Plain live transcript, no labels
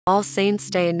All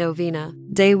Saints Day Novena,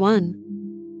 Day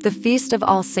 1. The Feast of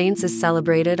All Saints is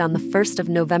celebrated on the 1st of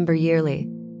November yearly.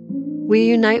 We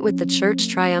unite with the Church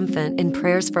Triumphant in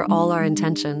prayers for all our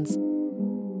intentions.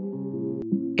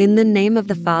 In the name of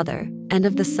the Father, and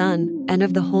of the Son, and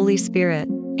of the Holy Spirit,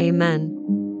 Amen.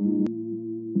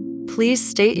 Please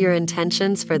state your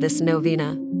intentions for this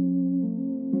novena.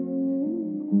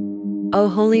 O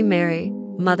Holy Mary,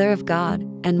 Mother of God,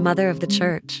 and Mother of the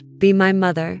Church, be my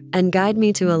mother, and guide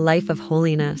me to a life of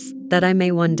holiness, that I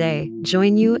may one day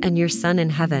join you and your Son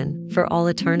in heaven for all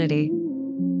eternity.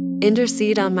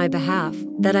 Intercede on my behalf,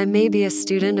 that I may be a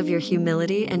student of your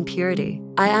humility and purity.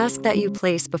 I ask that you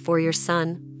place before your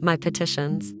Son my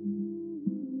petitions.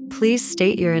 Please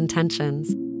state your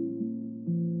intentions.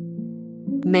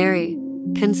 Mary,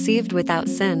 conceived without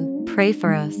sin, pray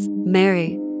for us.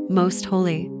 Mary, most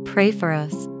holy, pray for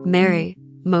us. Mary,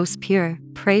 most pure,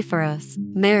 pray for us.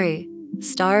 Mary,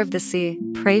 Star of the Sea,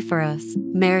 pray for us.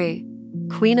 Mary,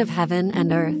 Queen of heaven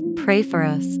and earth, pray for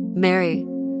us. Mary,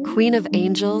 Queen of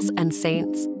angels and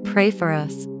saints, pray for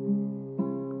us.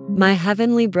 My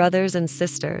heavenly brothers and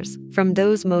sisters, from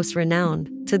those most renowned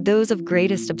to those of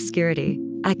greatest obscurity,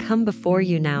 I come before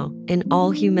you now, in all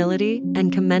humility,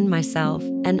 and commend myself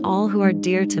and all who are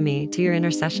dear to me to your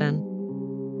intercession.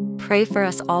 Pray for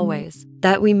us always,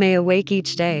 that we may awake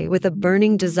each day with a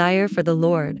burning desire for the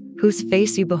Lord, whose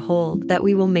face you behold, that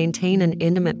we will maintain an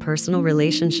intimate personal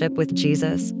relationship with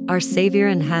Jesus, our Savior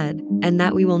and Head, and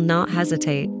that we will not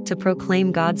hesitate to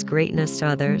proclaim God's greatness to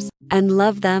others, and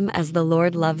love them as the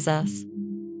Lord loves us.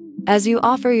 As you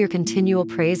offer your continual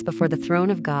praise before the throne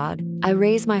of God, I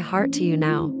raise my heart to you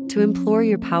now, to implore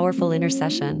your powerful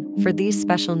intercession for these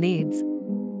special needs.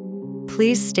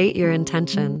 Please state your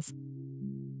intentions.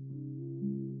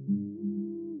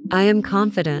 I am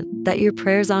confident that your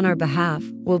prayers on our behalf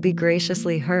will be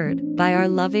graciously heard by our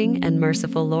loving and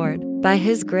merciful Lord. By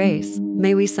His grace,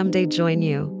 may we someday join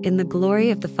you in the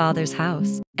glory of the Father's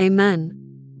house. Amen.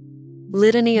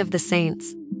 Litany of the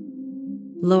Saints.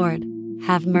 Lord,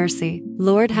 have mercy.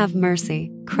 Lord, have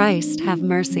mercy. Christ, have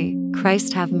mercy.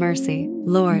 Christ, have mercy.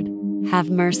 Lord, have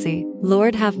mercy.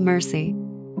 Lord, have mercy.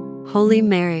 Holy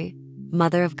Mary,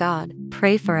 Mother of God,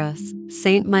 pray for us.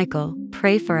 Saint Michael,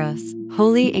 pray for us.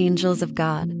 Holy angels of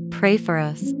God, pray for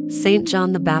us. Saint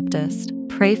John the Baptist,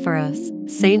 pray for us.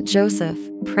 Saint Joseph,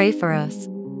 pray for us.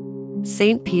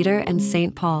 Saint Peter and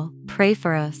Saint Paul, pray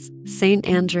for us. Saint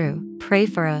Andrew, pray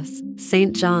for us.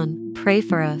 Saint John, pray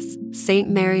for us. Saint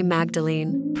Mary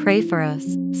Magdalene, pray for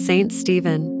us. Saint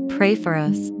Stephen, pray for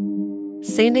us.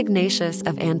 Saint Ignatius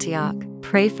of Antioch,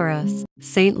 pray for us.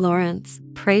 Saint Lawrence,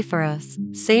 pray for us.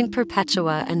 Saint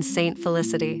Perpetua and Saint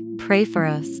Felicity, pray for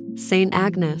us. Saint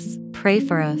Agnes, pray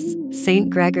for us. Saint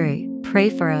Gregory, pray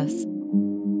for us.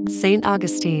 Saint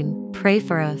Augustine, pray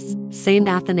for us. Saint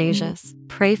Athanasius,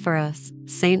 pray for us.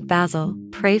 Saint Basil,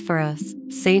 pray for us.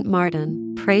 Saint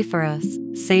Martin, pray for us.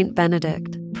 Saint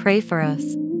Benedict, pray for us.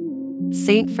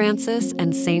 Saint Francis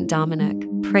and Saint Dominic,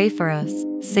 pray for us.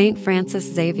 Saint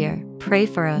Francis Xavier, pray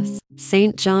for us.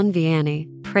 Saint John Vianney,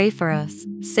 pray for us.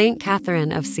 Saint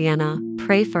Catherine of Siena,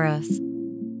 pray for us.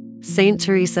 Saint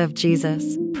Teresa of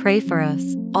Jesus, pray for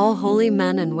us. All holy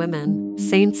men and women,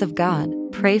 saints of God,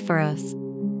 pray for us.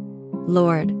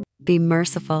 Lord, be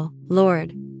merciful.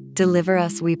 Lord, deliver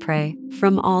us, we pray,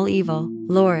 from all evil.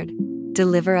 Lord,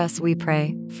 deliver us, we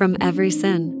pray, from every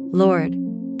sin. Lord,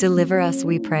 deliver us,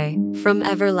 we pray, from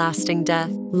everlasting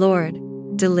death. Lord,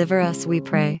 deliver us, we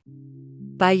pray.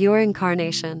 By your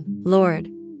incarnation, Lord,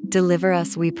 deliver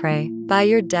us, we pray. By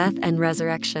your death and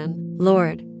resurrection,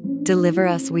 Lord, deliver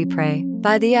us, we pray.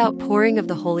 By the outpouring of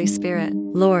the Holy Spirit,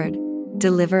 Lord,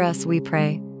 deliver us, we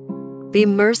pray. Be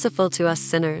merciful to us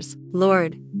sinners,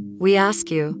 Lord, we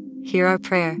ask you, hear our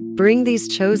prayer. Bring these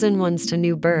chosen ones to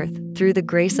new birth through the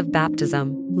grace of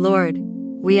baptism. Lord,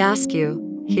 we ask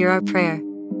you, hear our prayer.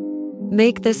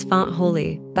 Make this font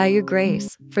holy by your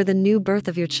grace for the new birth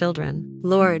of your children.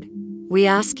 Lord, we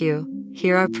ask you,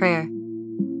 hear our prayer.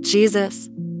 Jesus,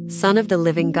 Son of the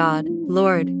living God,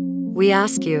 Lord, we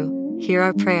ask you, hear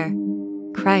our prayer.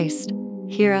 Christ,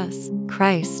 hear us.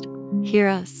 Christ, hear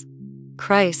us.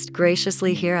 Christ,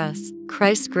 graciously hear us.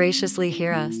 Christ, graciously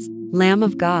hear us. Lamb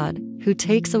of God, who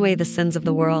takes away the sins of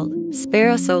the world, spare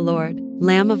us, O Lord.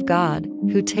 Lamb of God,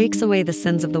 who takes away the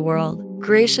sins of the world,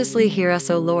 graciously hear us,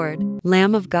 O Lord.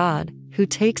 Lamb of God, who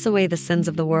takes away the sins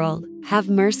of the world, have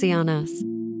mercy on us.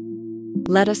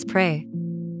 Let us pray.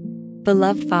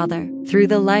 Beloved Father, through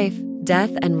the life,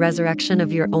 death, and resurrection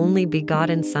of your only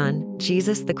begotten Son,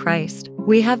 Jesus the Christ,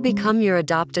 we have become your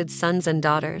adopted sons and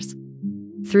daughters.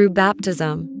 Through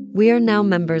baptism, we are now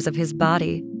members of His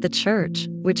body, the Church,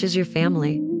 which is your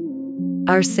family.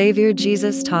 Our Savior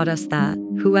Jesus taught us that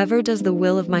whoever does the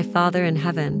will of my Father in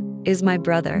heaven is my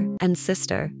brother and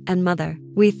sister and mother.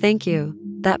 We thank you.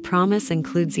 That promise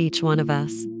includes each one of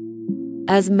us.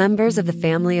 As members of the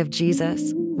family of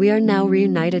Jesus, we are now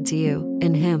reunited to you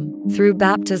in Him. Through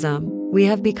baptism, we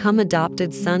have become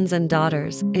adopted sons and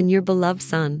daughters in your beloved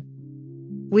Son.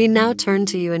 We now turn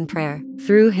to you in prayer,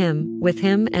 through Him, with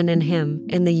Him, and in Him,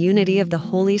 in the unity of the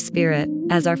Holy Spirit,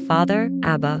 as our Father,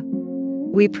 Abba.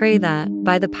 We pray that,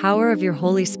 by the power of your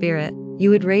Holy Spirit,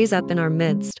 you would raise up in our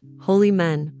midst holy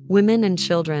men, women, and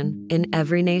children in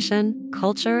every nation,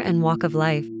 culture, and walk of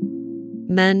life.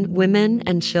 Men, women,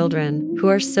 and children who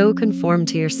are so conformed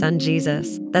to your Son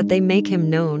Jesus that they make Him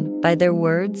known by their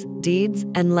words, deeds,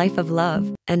 and life of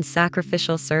love and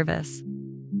sacrificial service.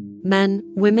 Men,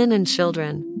 women, and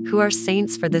children who are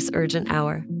saints for this urgent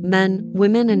hour. Men,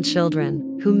 women, and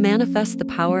children who manifest the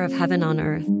power of heaven on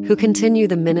earth, who continue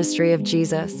the ministry of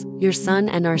Jesus, your Son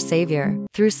and our Savior,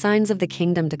 through signs of the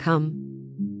kingdom to come.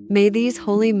 May these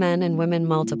holy men and women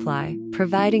multiply,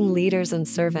 providing leaders and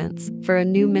servants for a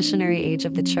new missionary age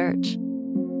of the Church.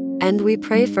 And we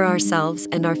pray for ourselves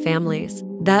and our families,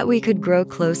 that we could grow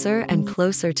closer and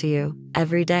closer to you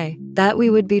every day, that we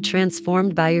would be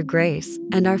transformed by your grace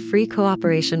and our free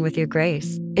cooperation with your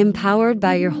grace, empowered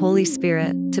by your Holy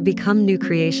Spirit to become new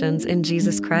creations in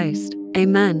Jesus Christ.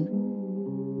 Amen.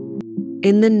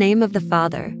 In the name of the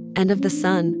Father, and of the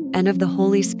Son, and of the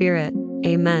Holy Spirit.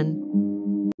 Amen.